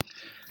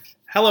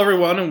Hello,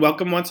 everyone, and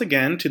welcome once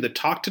again to the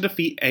Talk to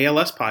Defeat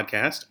ALS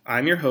podcast.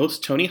 I'm your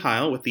host, Tony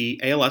Heil, with the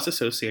ALS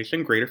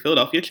Association Greater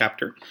Philadelphia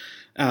chapter.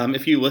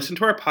 If you listened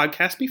to our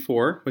podcast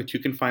before, which you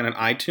can find on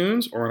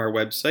iTunes or on our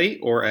website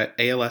or at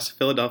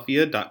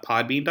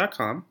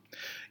alsphiladelphia.podbean.com,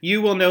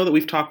 you will know that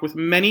we've talked with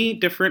many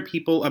different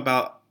people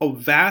about a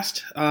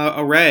vast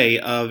array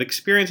of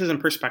experiences and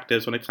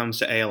perspectives when it comes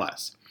to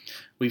ALS.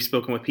 We've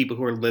spoken with people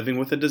who are living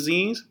with the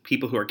disease,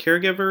 people who are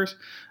caregivers,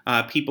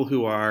 people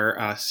who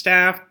are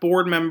staff,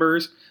 board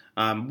members,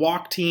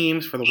 walk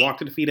teams for the Walk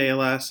to Defeat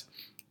ALS,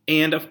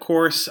 and of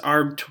course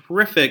our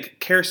terrific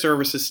care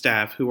services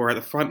staff who are at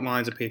the front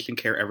lines of patient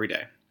care every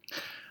day.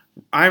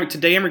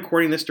 Today I'm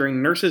recording this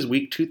during Nurses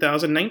Week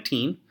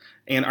 2019,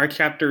 and our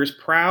chapter is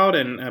proud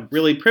and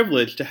really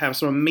privileged to have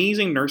some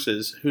amazing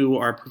nurses who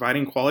are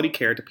providing quality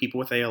care to people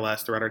with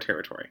ALS throughout our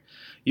territory.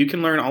 You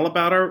can learn all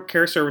about our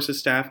care services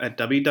staff at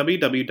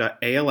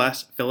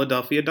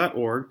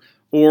www.alsphiladelphia.org,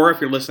 or if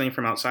you're listening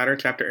from outside our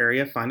chapter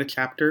area, find a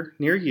chapter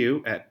near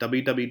you at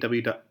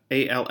www.alsa.org.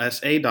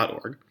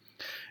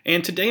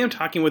 And today I'm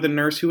talking with a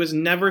nurse who has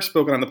never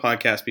spoken on the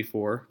podcast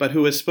before, but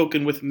who has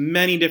spoken with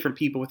many different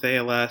people with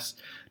ALS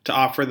to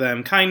offer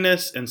them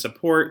kindness and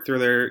support through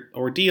their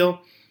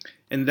ordeal,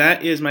 and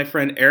that is my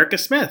friend Erica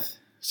Smith.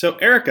 So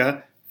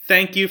Erica,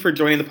 thank you for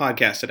joining the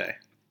podcast today.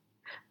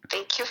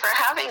 Thank you for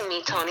having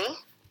me, Tony.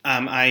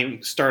 I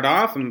start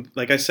off, and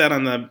like I said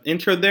on the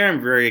intro there,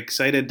 I'm very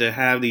excited to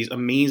have these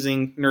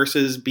amazing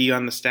nurses be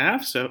on the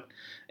staff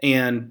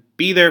and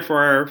be there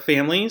for our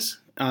families.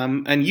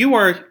 And you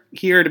are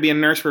here to be a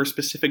nurse for a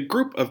specific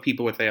group of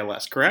people with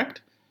ALS,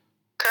 correct?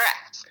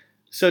 Correct.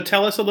 So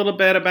tell us a little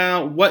bit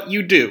about what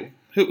you do.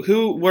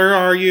 Where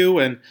are you,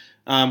 and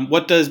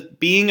what does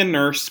being a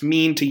nurse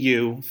mean to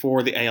you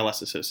for the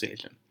ALS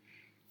Association?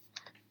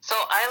 So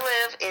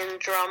I live in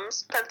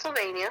Drums,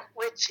 Pennsylvania,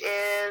 which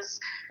is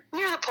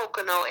near the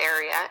Pocono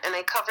area, and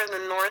I cover the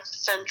north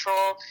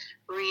central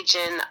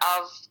region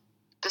of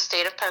the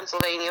state of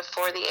Pennsylvania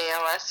for the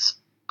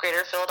ALS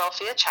Greater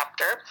Philadelphia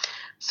chapter.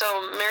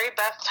 So Mary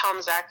Beth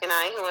Tomzak and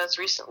I, who was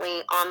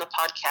recently on the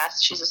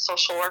podcast, she's a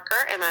social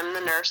worker and I'm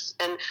the nurse,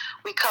 and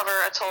we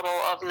cover a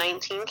total of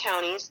 19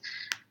 counties.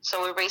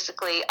 So we're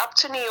basically up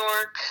to New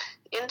York,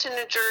 into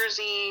New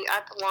Jersey,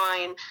 at the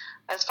line,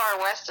 as far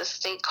west as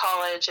State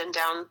College, and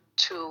down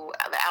to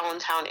the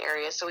Allentown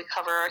area. So we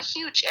cover a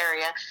huge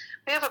area.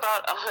 We have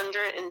about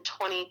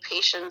 120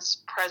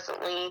 patients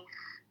presently,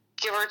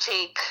 give or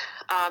take,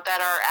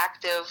 that are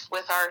active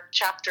with our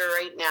chapter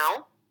right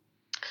now.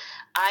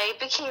 I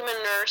became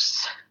a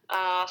nurse,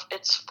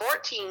 it's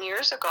 14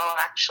 years ago,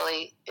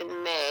 actually,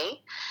 in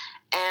May.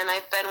 And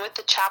I've been with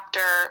the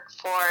chapter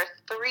for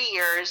 3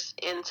 years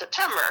in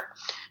September.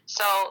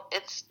 So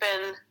it's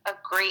been a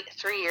great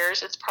 3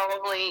 years. It's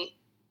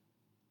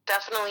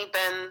definitely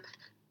been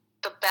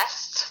the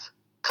best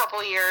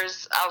couple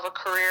years of a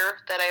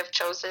career that I've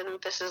chosen.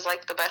 This is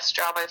like the best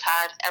job I've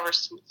had ever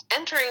since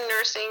entering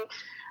nursing.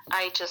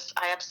 I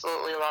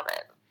absolutely love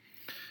it.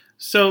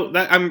 So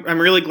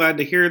I'm really glad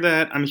to hear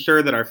that. I'm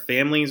sure that our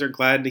families are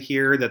glad to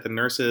hear that the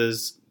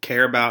nurses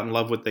care about and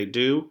love what they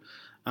do.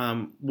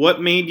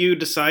 What made you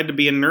decide to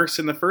be a nurse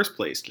in the first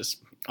place?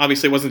 Just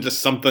obviously it wasn't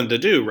just something to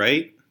do,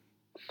 right?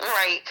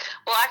 Right.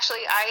 Well,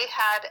 actually, I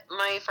had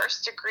my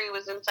first degree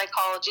was in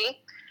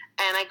psychology,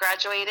 and I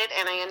graduated,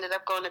 and I ended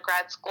up going to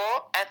grad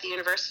school at the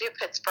University of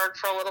Pittsburgh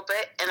for a little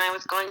bit, and I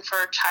was going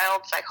for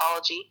child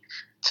psychology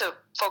to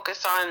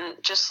focus on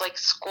just like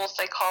school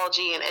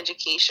psychology and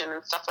education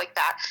and stuff like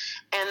that.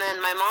 And then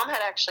my mom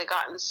had actually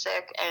gotten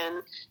sick,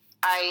 and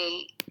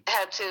I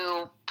had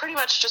to pretty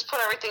much just put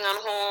everything on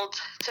hold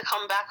to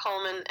come back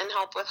home and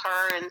help with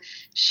her. And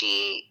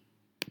she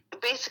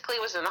basically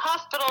was in the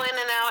hospital in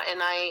and out,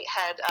 and I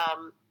had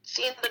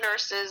seen the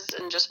nurses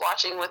and just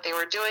watching what they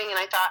were doing. And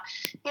I thought,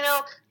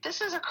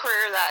 this is a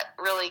career that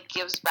really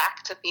gives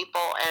back to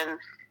people, and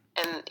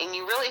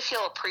you really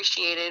feel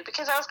appreciated,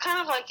 because I was kind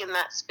of like in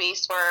that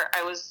space where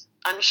I was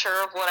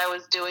unsure of what I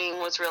was doing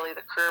was really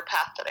the career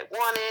path that I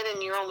wanted,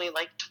 and you're only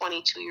like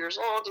 22 years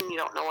old and you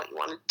don't know what you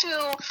want to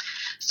do.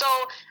 So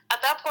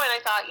at that point I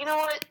thought, you know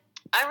what,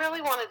 I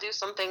really want to do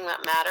something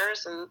that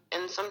matters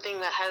and something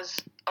that has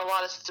a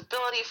lot of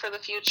stability for the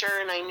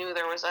future, and I knew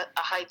there was a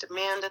high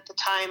demand at the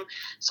time.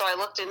 So I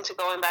looked into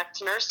going back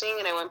to nursing,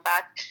 and I went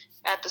back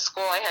at the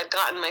school I had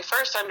gotten my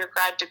first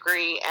undergrad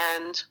degree,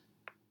 and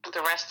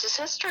the rest is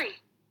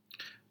history.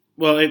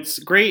 Well, it's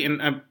great,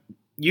 and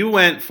you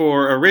went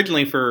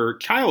originally for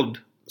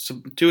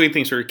doing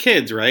things for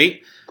kids,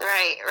 right?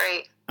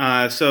 Right.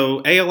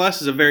 So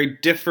ALS is a very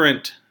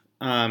different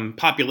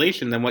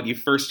population than what you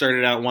first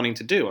started out wanting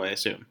to do, I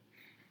assume.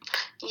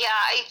 Yeah,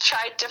 I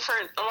tried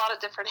a lot of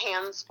different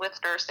hands with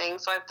nursing.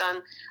 So I've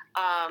done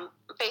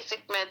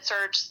basic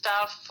med-surg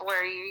stuff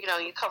where you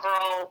cover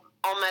all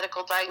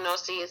medical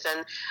diagnoses,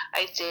 and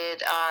I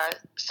did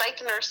psych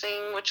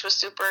nursing, which was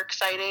super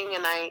exciting,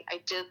 and I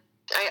do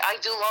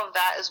love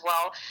that as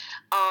well.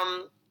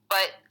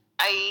 But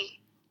I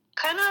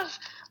kind of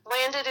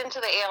landed into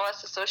the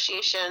ALS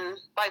Association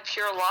by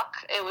pure luck.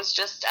 It was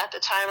just at the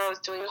time I was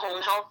doing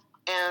home health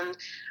and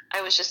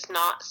I was just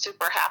not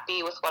super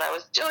happy with what I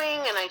was doing,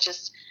 and I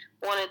just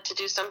wanted to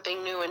do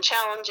something new and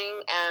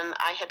challenging, and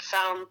I had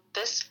found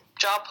this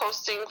job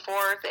posting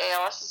for the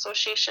ALS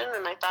Association,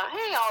 and I thought,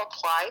 hey, I'll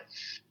apply,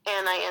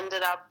 and I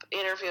ended up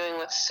interviewing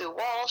with Sue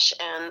Walsh,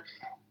 and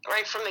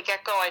right from the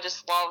get-go, I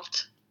just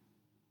loved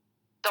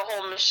the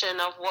whole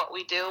mission of what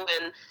we do,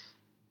 and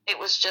it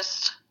was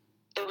just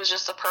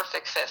a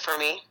perfect fit for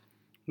me.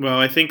 Well,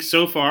 I think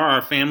so far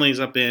our families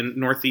up in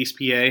Northeast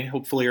PA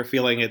hopefully are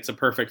feeling it's a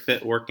perfect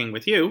fit working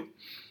with you.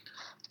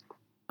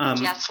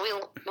 Yes,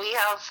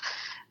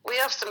 we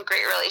have some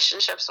great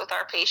relationships with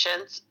our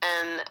patients,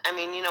 and I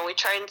mean, we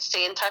try and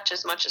stay in touch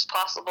as much as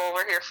possible.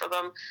 We're here for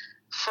them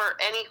for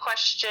any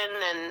question,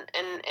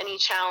 and any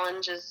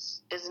challenge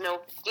is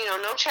no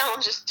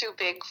challenge is too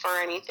big for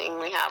anything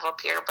we have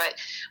up here, but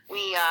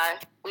we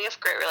have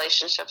great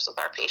relationships with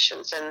our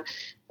patients, and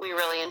we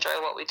really enjoy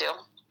what we do.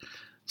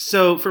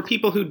 So for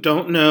people who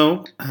don't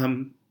know,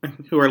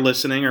 who are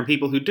listening, or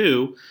people who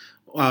do,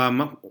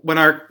 when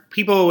our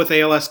people with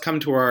ALS come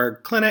to our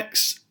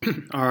clinics,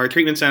 our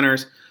treatment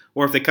centers,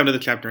 or if they come to the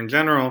chapter in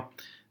general,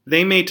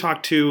 they may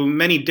talk to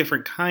many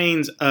different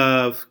kinds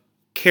of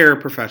care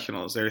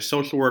professionals. There's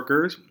social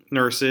workers,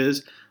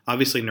 nurses,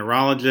 obviously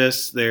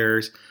neurologists.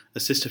 There's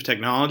assistive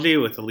technology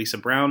with Elisa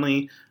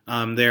Brownlee.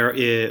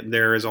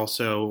 There is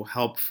also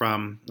help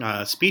from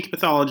speech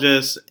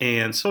pathologists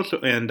and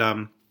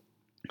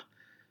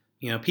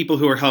people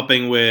who are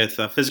helping with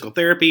physical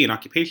therapy and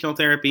occupational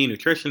therapy,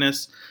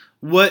 nutritionists.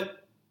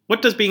 What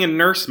does being a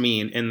nurse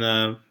mean in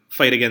the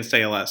fight against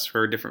ALS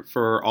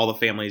for all the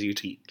families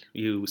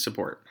you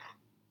support?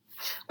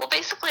 Well,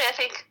 basically, I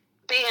think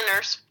being a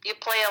nurse, you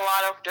play a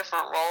lot of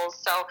different roles.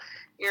 So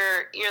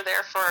you're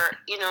there for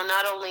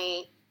not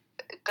only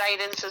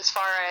guidance as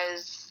far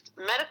as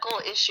medical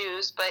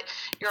issues, but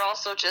you're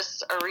also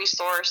just a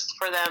resource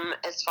for them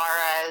as far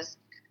as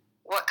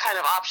what kind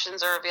of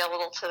options are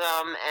available to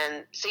them.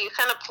 And so you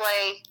kind of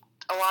play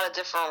a lot of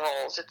different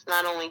roles. It's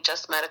not only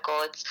just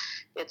medical,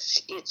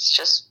 it's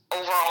just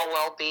overall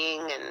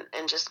well-being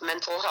and just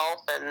mental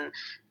health and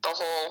the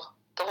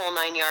whole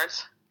 9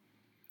 yards.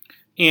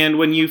 And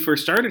when you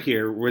first started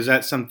here, was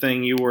that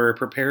something you were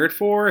prepared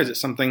for? Is it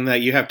something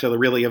that you have to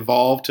really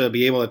evolve to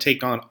be able to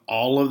take on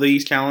all of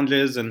these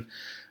challenges and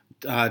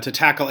to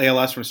tackle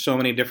ALS from so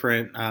many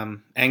different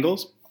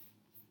angles?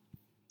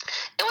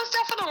 It was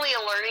definitely a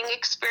learning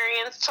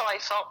experience till I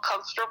felt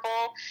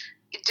comfortable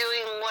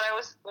doing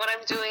what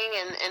I'm doing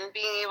and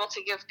being able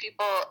to give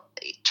people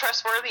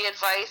trustworthy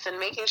advice and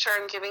making sure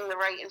I'm giving the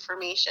right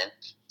information.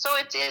 So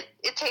it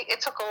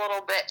took a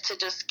little bit to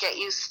just get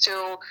used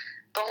to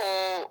the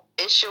whole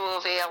issue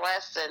of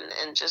ALS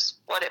and just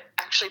what it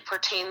actually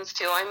pertains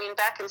to. I mean,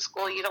 back in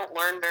school, you don't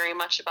learn very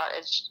much about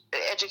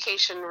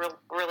education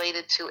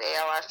related to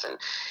ALS, and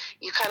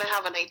you kind of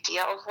have an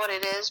idea of what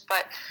it is,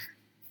 but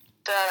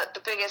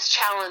the biggest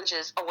challenge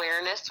is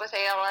awareness with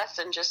ALS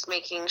and just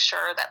making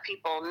sure that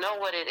people know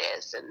what it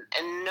is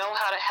and know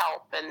how to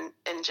help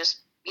and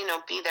just,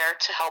 be there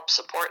to help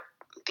support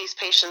these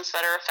patients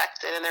that are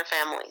affected and their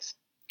families.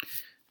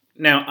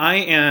 Now, I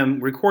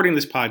am recording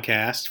this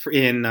podcast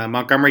in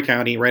Montgomery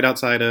County, right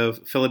outside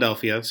of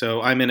Philadelphia.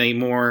 So I'm in a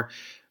more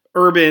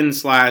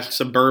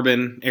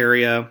urban/suburban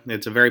area.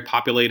 It's a very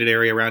populated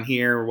area around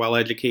here,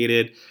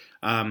 well-educated.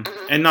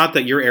 And not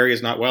that your area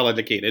is not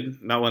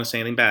well-educated. Not want to say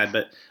anything bad,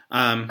 but... No,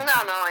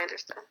 I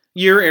understand.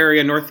 Your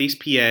area, Northeast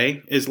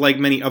PA, is like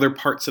many other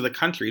parts of the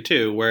country,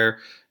 too, where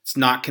it's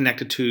not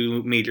connected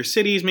to major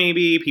cities,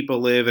 maybe. People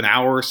live an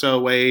hour or so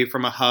away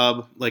from a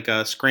hub, like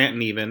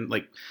Scranton even,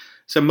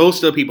 so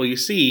most of the people you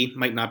see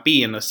might not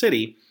be in the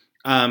city.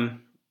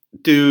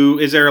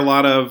 Is there a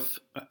lot of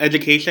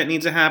education that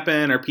needs to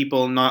happen? Are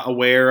people not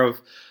aware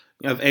of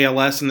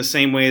ALS in the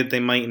same way that they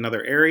might in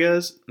other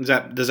areas?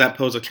 Does that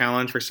pose a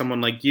challenge for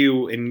someone like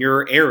you in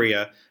your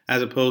area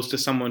as opposed to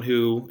someone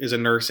who is a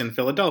nurse in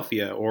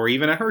Philadelphia or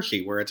even a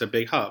Hershey where it's a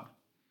big hub?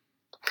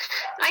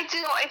 I do.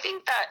 I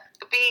think that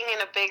being in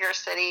a bigger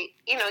city,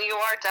 you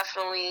are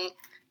definitely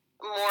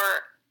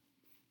more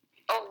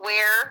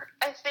aware,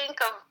 I think,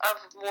 of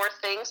more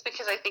things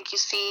because I think you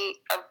see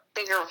a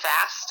bigger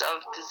vast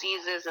of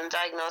diseases and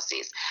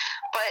diagnoses.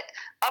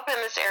 But up in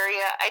this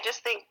area, I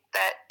just think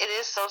that it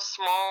is so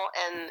small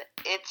and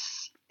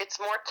it's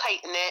more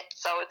tight-knit,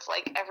 so it's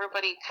like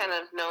everybody kind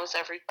of knows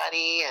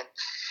everybody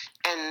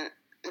and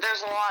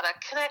there's a lot of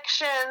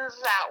connections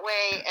that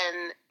way.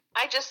 And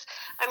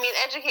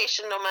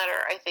education, no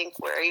matter, I think,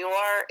 where you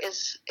are,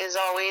 is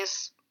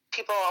always...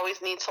 People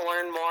always need to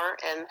learn more,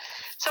 and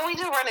so we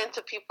do run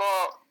into people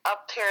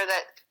up here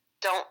that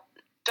don't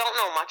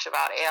know much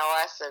about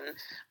ALS,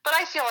 but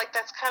I feel like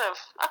that's kind of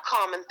a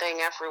common thing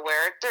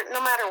everywhere.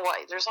 No matter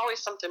what, there's always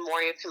something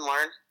more you can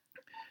learn.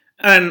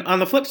 And on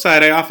the flip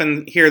side, I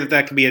often hear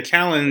that can be a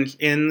challenge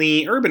in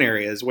the urban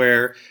areas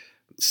where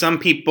some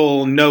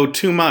people know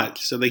too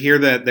much. So they hear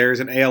that there's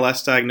an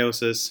ALS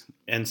diagnosis,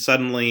 and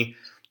suddenly,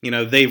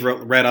 they've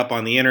read up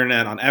on the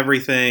internet on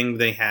everything.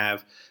 They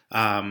have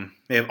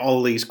They have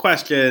all these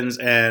questions,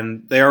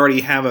 and they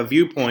already have a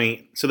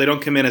viewpoint, so they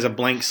don't come in as a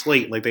blank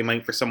slate like they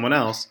might for someone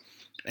else,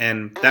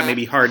 and that may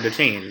be hard to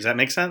change. Does that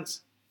make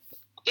sense?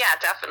 Yeah,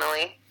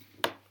 definitely.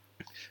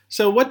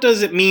 So what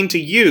does it mean to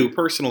you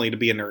personally to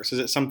be a nurse? Is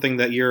it something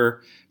that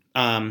you're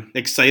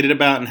excited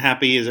about and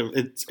happy? Is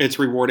it's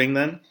rewarding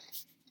then?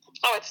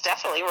 Oh, it's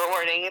definitely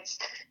rewarding. It's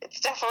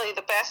definitely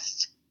the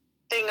best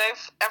thing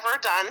I've ever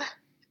done,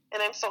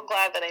 and I'm so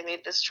glad that I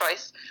made this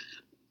choice.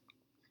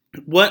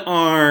 What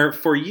are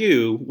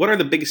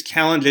the biggest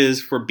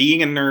challenges for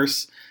being a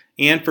nurse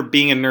and for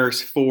being a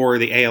nurse for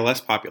the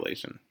ALS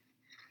population?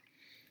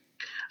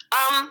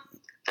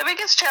 The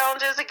biggest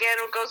challenges, again,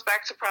 it goes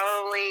back to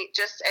probably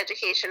just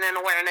education and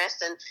awareness,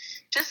 and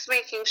just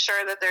making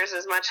sure that there's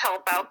as much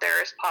help out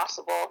there as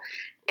possible,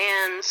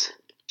 and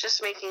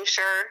just making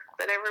sure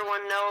that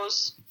everyone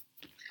knows,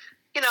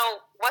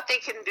 what they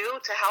can do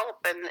to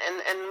help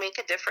and make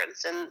a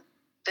difference in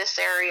this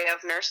area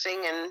of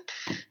nursing and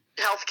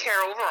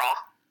healthcare overall.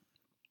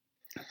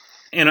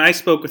 And I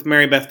spoke with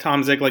Mary Beth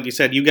Tomzik. Like you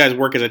said, you guys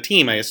work as a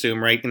team, I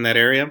assume, right, in that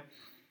area?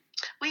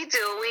 We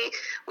do.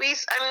 We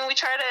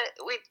try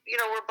to,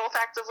 we're both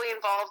actively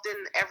involved in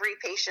every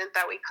patient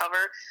that we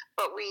cover,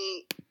 but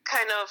we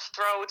kind of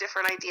throw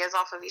different ideas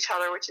off of each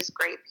other, which is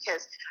great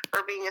because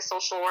for being a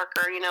social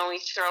worker, we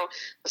throw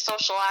the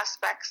social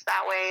aspects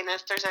that way. And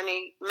if there's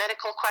any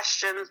medical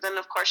questions, then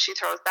of course she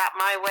throws that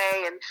my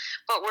way.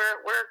 But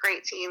we're a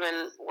great team,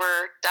 and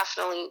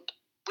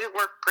we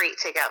work great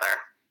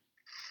together.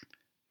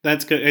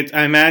 That's good.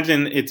 I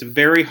imagine it's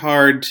very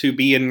hard to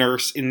be a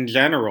nurse in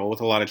general with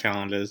a lot of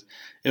challenges.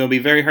 It will be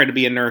very hard to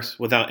be a nurse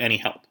without any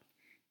help.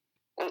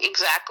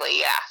 Exactly,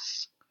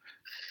 yes.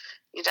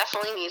 You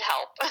definitely need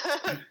help.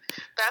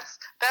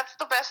 That's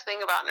the best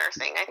thing about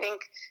nursing. I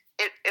think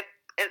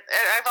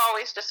I've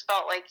always just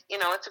felt like,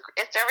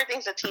 it's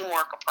everything's a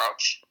teamwork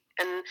approach.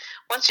 And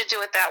once you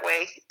do it that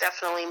way, it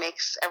definitely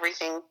makes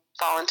everything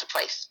fall into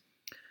place.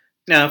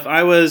 Now, if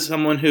I was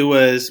someone who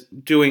was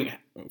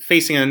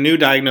facing a new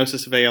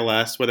diagnosis of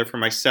ALS, whether for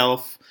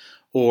myself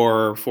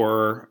or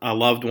for a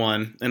loved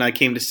one, and I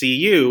came to see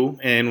you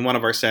in one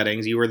of our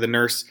settings, you were the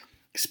nurse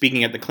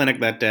speaking at the clinic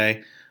that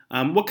day,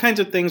 what kinds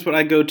of things would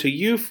I go to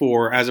you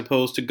for as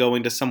opposed to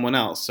going to someone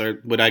else?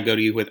 Or would I go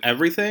to you with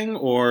everything?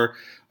 Or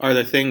are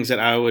there things that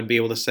I would be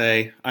able to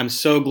say, I'm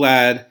so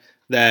glad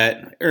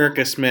that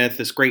Erica Smith,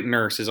 this great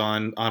nurse, is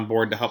on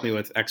board to help me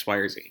with X, Y,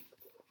 or Z?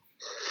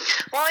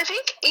 Well, I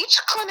think each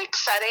clinic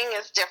setting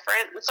is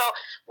different. And so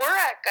we're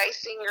at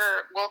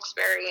Geisinger,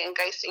 Wilkes-Barre, and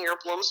Geisinger,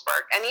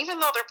 Bloomsburg. And even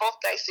though they're both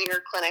Geisinger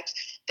clinics,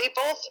 they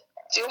both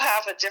do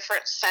have a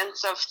different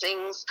sense of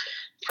things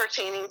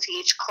pertaining to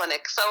each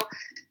clinic. So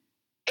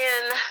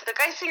in the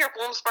Geisinger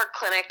Bloomsburg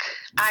clinic,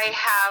 I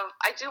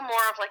do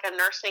more of like a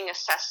nursing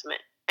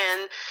assessment.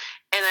 And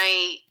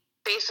I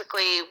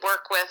basically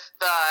work with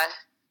the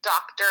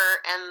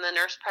doctor and the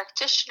nurse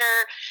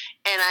practitioner,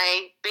 and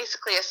I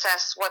basically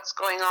assess what's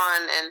going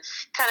on and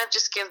kind of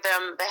just give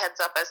them the heads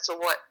up as to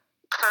what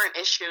current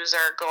issues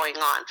are going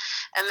on.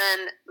 And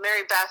then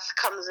Mary Beth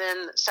comes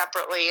in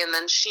separately, and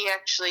then she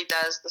actually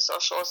does the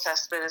social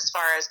assessment as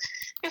far as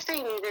if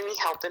they need any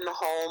help in the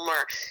home,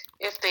 or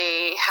if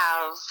they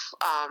have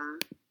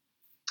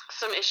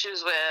some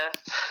issues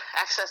with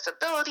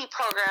accessibility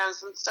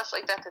programs and stuff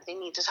like that they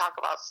need to talk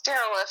about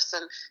stair lifts,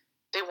 and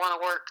they want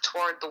to work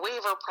toward the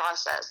waiver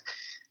process.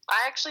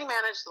 I actually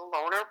manage the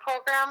loaner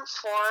program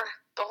for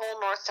the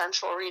whole North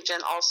Central region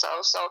also.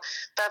 So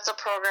that's a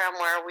program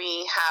where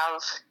we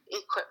have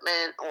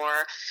equipment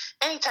or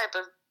any type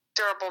of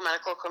durable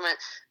medical equipment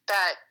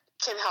that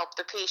can help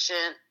the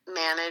patient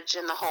manage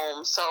in the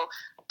home. So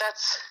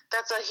that's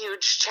a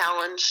huge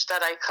challenge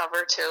that I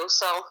cover too.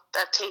 So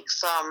that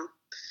takes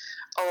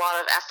a lot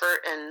of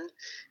effort,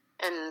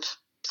 and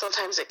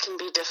sometimes it can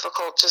be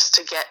difficult just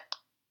to get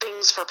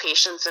things for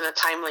patients in a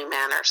timely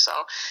manner. So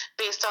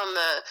based on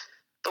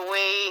the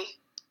way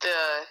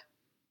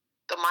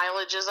the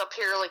mileage is up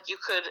here, like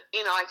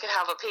I could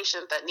have a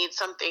patient that needs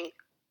something,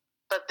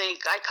 but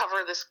I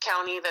cover this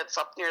county that's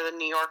up near the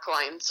New York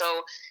line.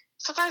 So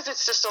sometimes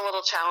it's just a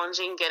little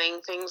challenging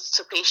getting things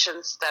to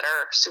patients that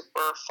are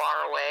super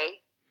far away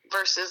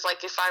versus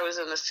like if I was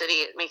in the city,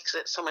 it makes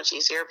it so much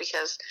easier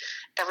because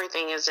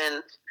everything is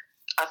in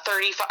a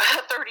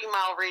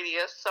 30-mile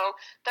radius. So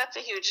that's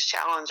a huge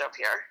challenge up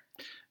here.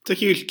 It's a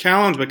huge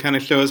challenge, but kind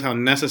of shows how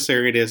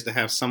necessary it is to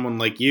have someone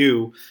like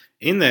you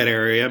in that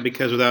area,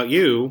 because without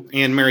you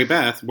and Mary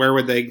Beth, where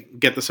would they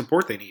get the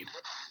support they need?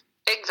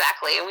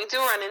 Exactly. And we do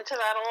run into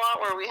that a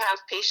lot where we have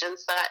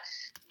patients that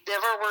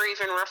never were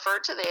even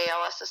referred to the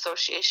ALS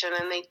Association,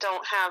 and they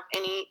don't have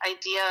any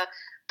idea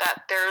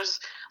that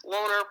there's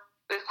loaner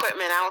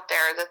equipment out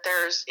there, that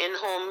there's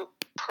in-home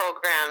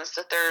programs,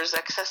 that there's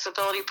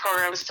accessibility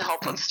programs to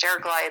help with stair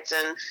glides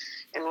and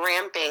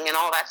ramping and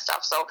all that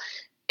stuff. So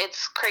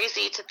it's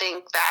crazy to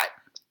think that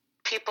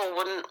people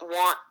wouldn't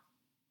want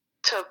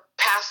to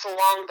pass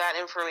along that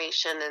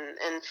information.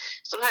 And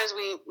sometimes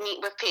we meet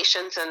with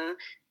patients and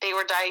they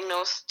were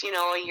diagnosed,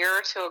 a year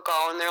or two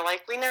ago, and they're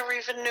like, we never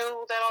even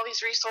knew that all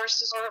these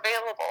resources are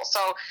available. So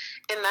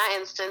in that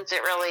instance,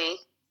 it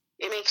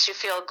makes you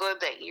feel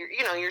good that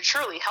you're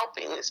truly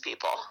helping these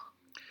people.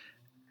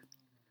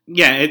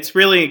 Yeah, it's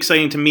really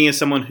exciting to me as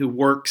someone who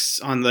works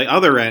on the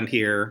other end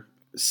here,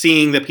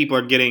 seeing that people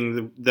are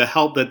getting the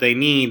help that they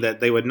need that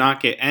they would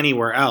not get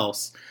anywhere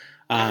else.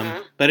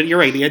 But you're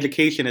right, the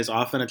education is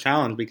often a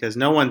challenge because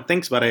no one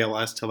thinks about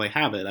ALS till they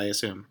have it, I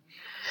assume.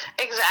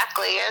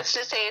 Exactly. It's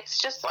to say, it's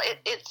just like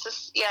it's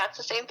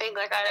the same thing.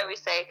 Like I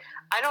always say,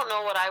 I don't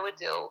know what I would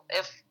do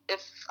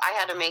if I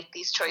had to make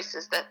these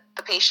choices that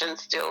the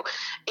patients do.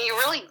 And you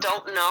really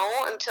don't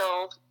know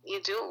until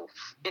you do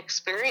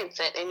experience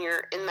it and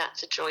you're in that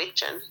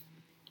situation.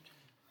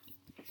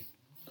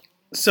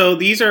 So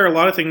these are a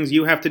lot of things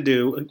you have to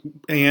do,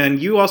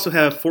 and you also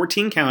have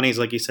 14 counties,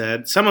 like you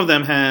said. Some of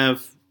them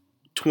have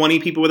 20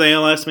 people with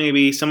ALS,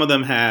 maybe. Some of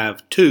them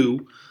have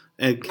 2,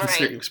 and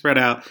Right. spread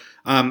out.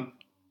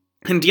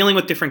 And dealing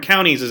with different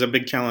counties is a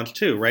big challenge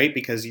too, right?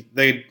 Because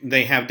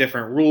they have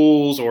different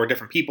rules or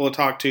different people to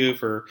talk to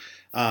for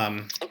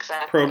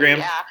Exactly. programs.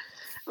 Yeah.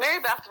 Mary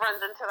Beth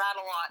runs into that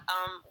a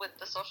lot with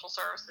the social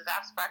services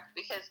aspect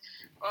because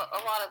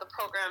a lot of the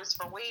programs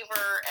for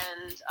waiver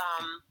and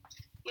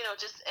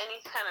just any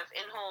kind of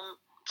in-home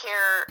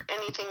care,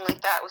 anything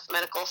like that with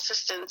medical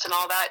assistance and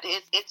all that,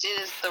 it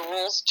is, the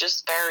rules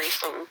just vary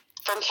from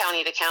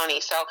county to county.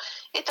 So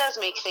it does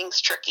make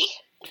things tricky.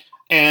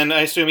 And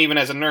I assume even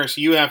as a nurse,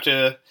 you have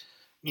to,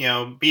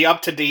 be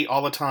up to date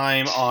all the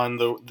time on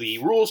the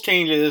rules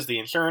changes, the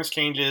insurance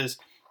changes.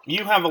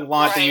 You have a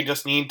lot that you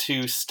just need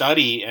to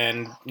study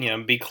and,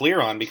 be clear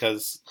on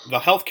because the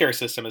healthcare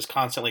system is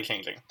constantly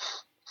changing.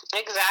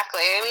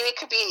 Exactly. I mean, it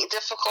could be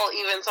difficult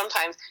even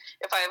sometimes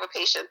if I have a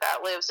patient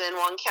that lives in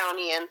one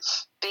county and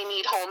they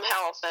need home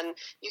health, and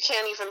you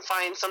can't even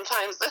find,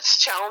 sometimes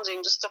it's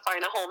challenging just to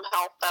find a home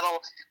health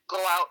that'll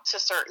go out to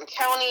certain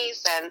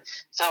counties. And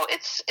so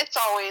it's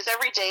always,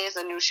 every day is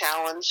a new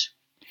challenge.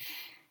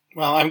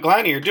 Well, I'm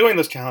glad you're doing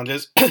those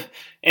challenges,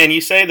 and you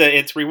say that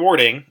it's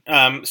rewarding.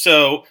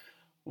 So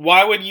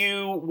why would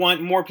you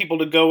want more people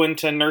to go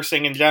into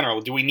nursing in general?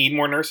 Do we need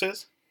more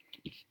nurses?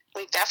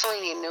 We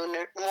definitely need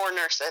more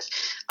nurses.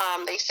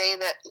 They say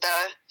that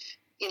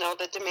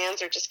the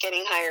demands are just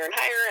getting higher and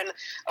higher, and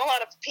a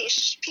lot of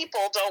people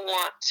don't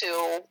want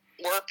to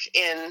work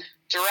in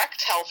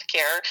direct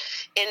healthcare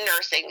in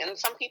nursing, and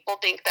some people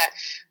think that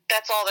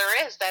that's all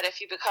there is, that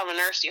if you become a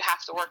nurse you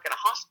have to work in a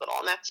hospital,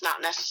 and that's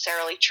not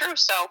necessarily true.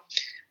 So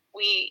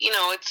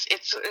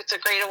it's a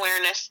great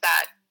awareness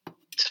that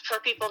for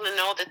people to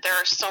know that there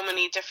are so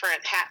many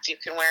different hats you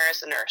can wear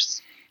as a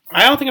nurse.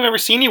 I don't think I've ever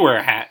seen you wear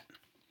a hat.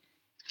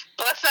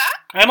 What's that?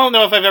 I don't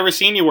know if I've ever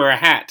seen you wear a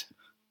hat.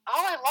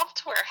 Oh, I love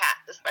to wear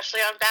hats, especially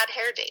on bad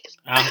hair days.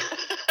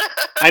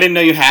 I didn't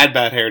know you had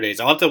bad hair days.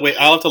 I'll have to wait.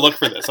 I'll have to look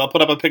for this. I'll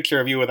put up a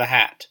picture of you with a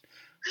hat.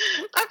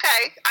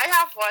 Okay, I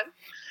have one.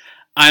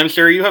 I'm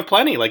sure you have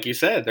plenty, like you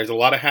said. There's a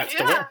lot of hats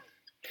to wear.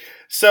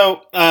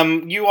 So,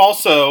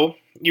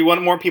 you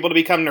want more people to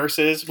become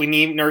nurses. We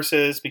need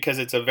nurses because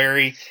it's a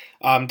very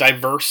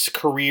diverse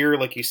career,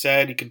 like you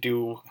said. You can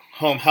do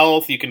home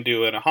health, you can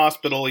do it in a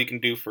hospital, you can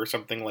do for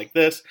something like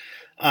this.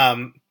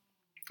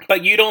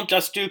 But you don't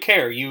just do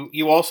care.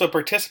 You also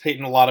participate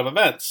in a lot of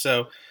events.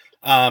 So,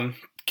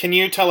 can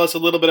you tell us a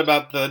little bit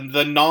about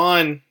the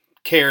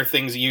non-care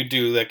things you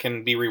do that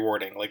can be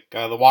rewarding, like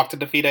the Walk to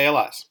Defeat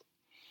ALS?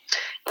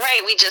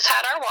 Right, we just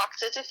had our Walk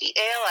to Defeat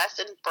ALS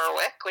in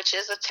Berwick, which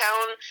is a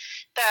town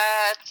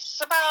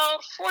that's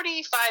about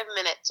 45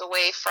 minutes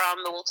away from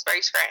the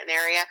Wilkes-Barre-Scranton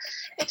area.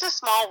 It's a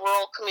small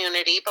rural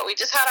community, but we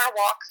just had our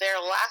walk there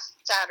last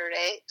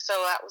Saturday, so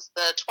that was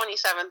the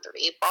 27th of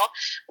April.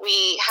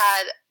 We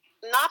had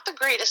not the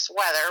greatest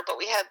weather, but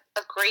we had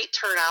a great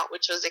turnout,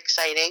 which was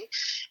exciting.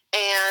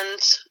 And,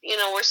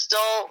 we're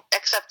still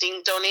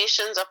accepting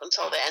donations up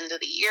until the end of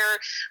the year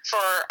for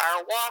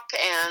our walk,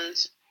 and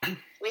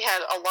we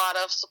had a lot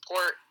of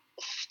support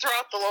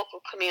throughout the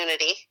local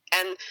community.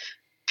 And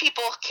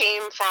people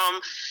came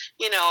from,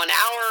 an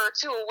hour or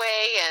two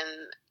away,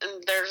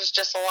 and there's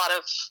just a lot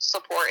of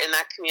support in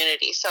that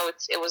community. So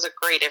it was a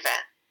great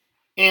event.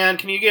 And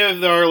can you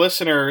give our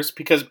listeners,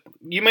 because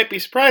you might be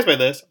surprised by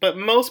this, but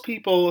most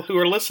people who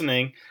are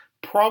listening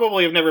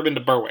probably have never been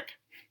to Berwick.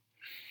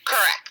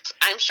 Correct.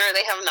 I'm sure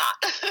they have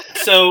not.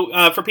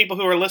 So, for people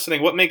who are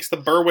listening, what makes the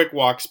Berwick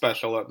Walk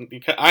special?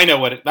 I know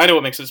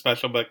what makes it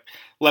special, but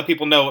let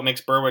people know what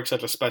makes Berwick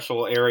such a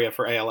special area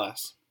for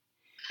ALS.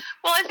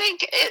 Well, I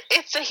think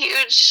it's a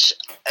huge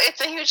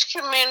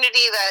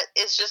community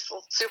that is just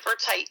super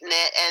tight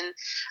knit, and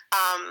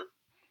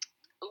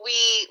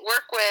we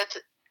work with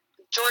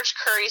George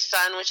Curry's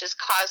son, which is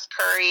Cause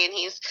Curry, and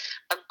he's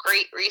a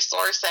great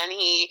resource, and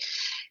he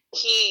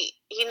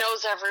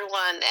knows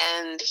everyone,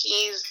 and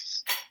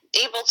he's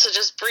able to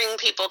just bring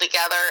people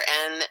together.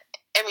 And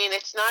I mean,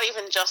 it's not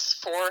even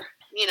just for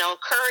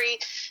Curry,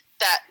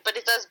 but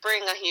it does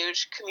bring a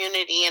huge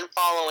community and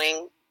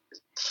following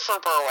for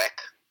Berwick.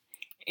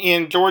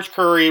 And George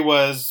Curry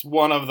was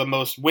one of the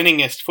most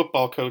winningest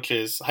football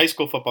coaches, high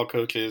school football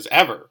coaches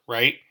ever,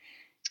 right?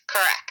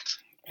 Correct.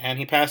 And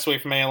he passed away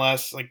from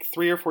ALS like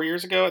 3 or 4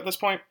 years ago at this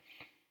point.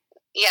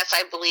 Yes,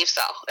 I believe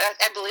so.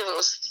 I believe it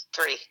was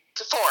 4.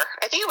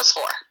 I think it was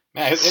 4.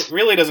 It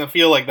really doesn't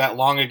feel like that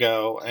long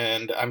ago,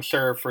 and I'm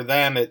sure for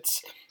them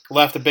it's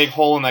left a big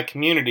hole in that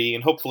community,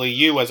 and hopefully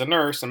you as a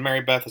nurse and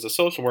Mary Beth as a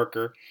social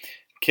worker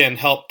can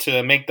help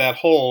to make that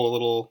hole a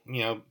little,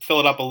 fill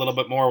it up a little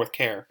bit more with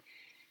care.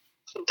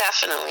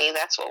 Definitely.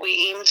 That's what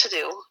we aim to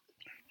do.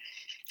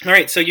 All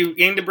right, so you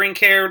aim to bring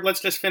care.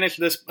 Let's just finish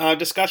this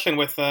discussion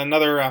with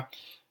another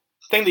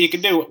thing that you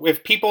can do.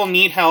 If people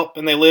need help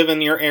and they live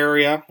in your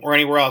area or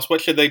anywhere else,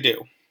 what should they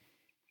do?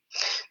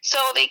 So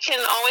they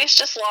can always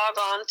just log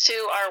on to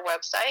our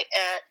website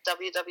at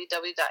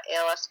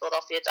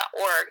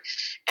www.alsphiladelphia.org,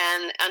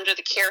 and under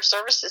the Care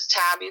Services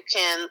tab, you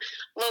can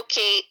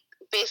locate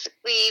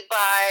basically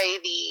by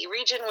the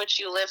region which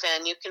you live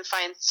in. You can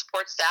find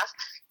support staff,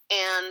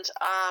 and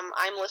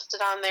I'm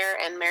listed on there,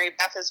 and Mary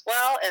Beth as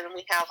well, and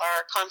we have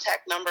our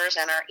contact numbers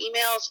and our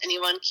emails.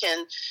 Anyone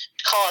can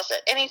call us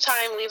at any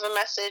time, leave a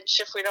message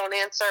if we don't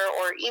answer,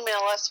 or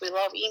email us. We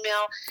love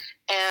email,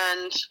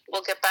 and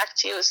we'll get back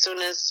to you as soon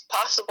as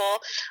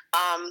possible.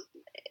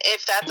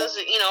 If that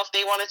doesn't, if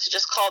they wanted to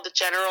just call the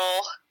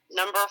general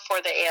number for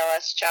the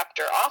ALS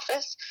chapter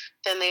office,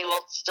 then they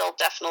will still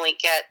definitely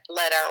get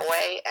led our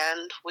way,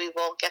 and we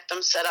will get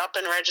them set up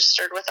and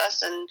registered with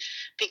us and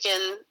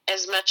begin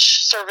as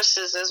much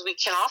services as we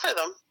can offer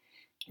them.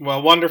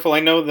 Well, wonderful.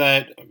 I know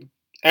that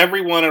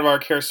every one of our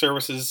Care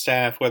Services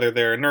staff, whether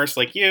they're a nurse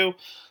like you,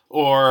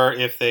 or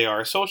if they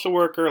are a social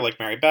worker like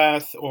Mary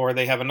Beth, or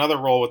they have another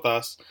role with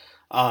us,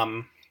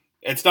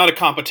 it's not a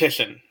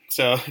competition.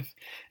 So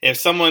if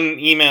someone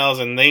emails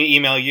and they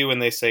email you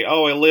and they say,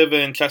 oh, I live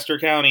in Chester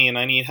County and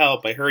I need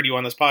help, I heard you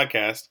on this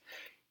podcast,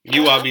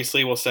 you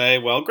obviously will say,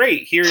 well,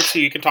 great, here's who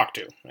you can talk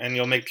to, and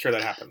you'll make sure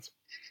that happens.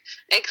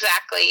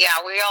 Exactly,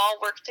 yeah. We all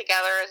work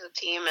together as a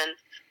team, and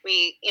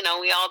we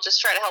all just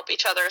try to help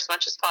each other as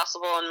much as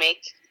possible and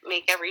make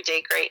every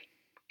day great.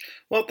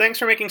 Well, thanks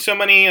for making so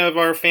many of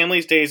our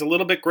families' days a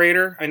little bit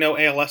greater. I know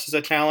ALS is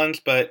a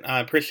challenge, but I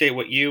appreciate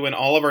what you and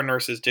all of our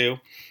nurses do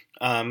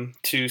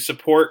to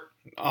support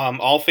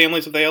all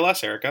families with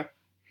ALS, Erica.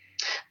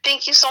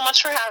 Thank you so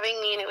much for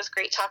having me, and it was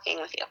great talking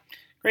with you.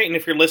 Great, and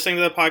if you're listening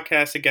to the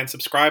podcast, again,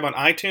 subscribe on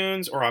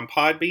iTunes or on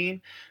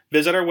Podbean.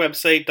 Visit our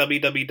website,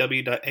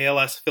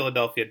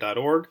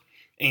 www.alsphiladelphia.org,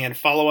 and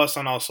follow us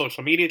on all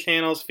social media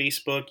channels,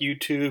 Facebook,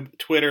 YouTube,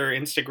 Twitter,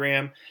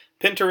 Instagram,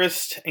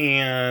 Pinterest,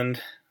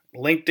 and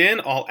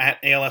LinkedIn, all at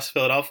ALS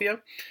Philadelphia.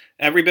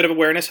 Every bit of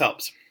awareness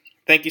helps.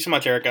 Thank you so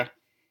much, Erica.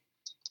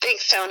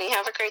 Thanks, Tony.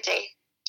 Have a great day.